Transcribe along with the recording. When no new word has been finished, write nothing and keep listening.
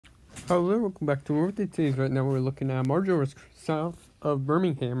Hello, welcome back to Worth It Days. Right now we're looking at Marginal south of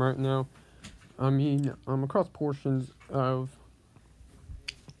Birmingham right now. Across portions of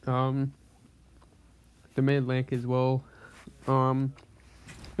the Mid-Atlantic as well. We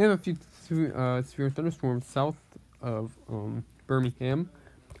have a few severe thunderstorms south of Birmingham.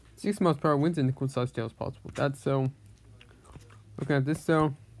 6 miles per hour winds and nickel-sized hail is possible. That's so. Looking at this,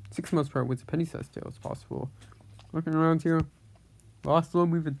 6 miles per hour winds and penny-sized hail is possible. Looking around here, lost slow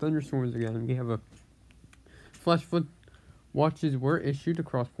moving thunderstorms again. We have a flash flood watches were issued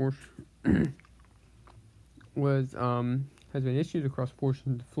across portion has been issued across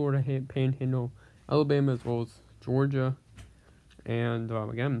portions of Florida Panhandle, Alabama, as well as Georgia, and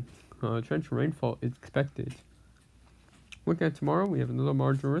again, torrential rainfall is expected. Looking at tomorrow, we have another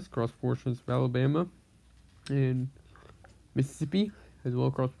marginal risk across portions of Alabama and Mississippi, as well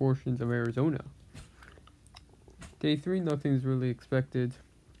across portions of Arizona. Day 3, nothing's really expected.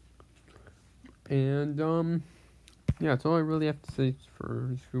 And, yeah, that's all I really have to say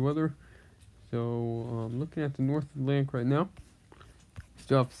for weather. So, looking at the North Atlantic right now,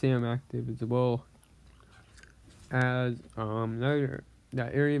 still have Sam active as well as, that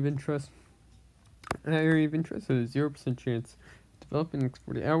area of interest. That area of interest has a 0% chance of developing in the next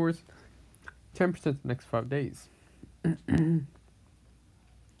 40 hours, 10% the next 5 days.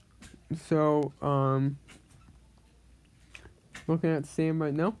 So, looking at Sam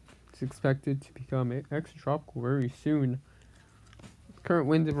right now, it's expected to become extratropical very soon. Current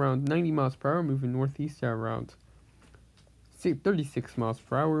winds around 90 miles per hour, moving northeast at around 36 miles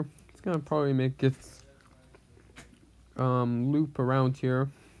per hour. It's gonna probably make its loop around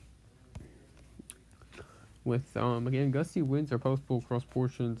here. With again, gusty winds are possible across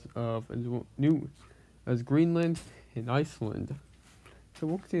portions of as Greenland and Iceland. So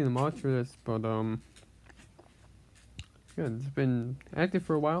we'll continue to monitor this, but yeah, it's been active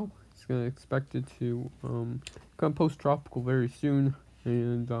for a while. It's gonna expected to become post-tropical very soon,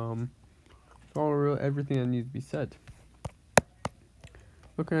 and everything that needs to be said.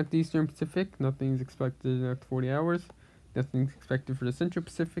 Looking at the Eastern Pacific, nothing's expected in the next 40 hours. Nothing's expected for the Central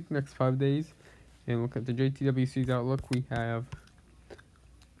Pacific next 5 days. And look at the JTWC's outlook. We have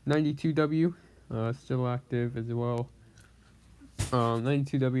 92W still active as well.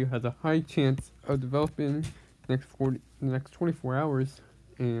 92W has a high chance of developing the next 24 hours,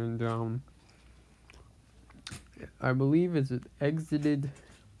 and I believe as it exited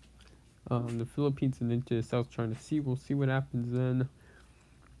the Philippines and into the South China Sea. We'll see what happens then.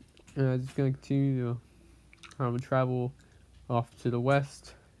 It's going to continue to travel off to the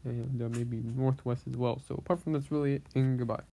west and maybe northwest as well. So apart from that's really it, and goodbye.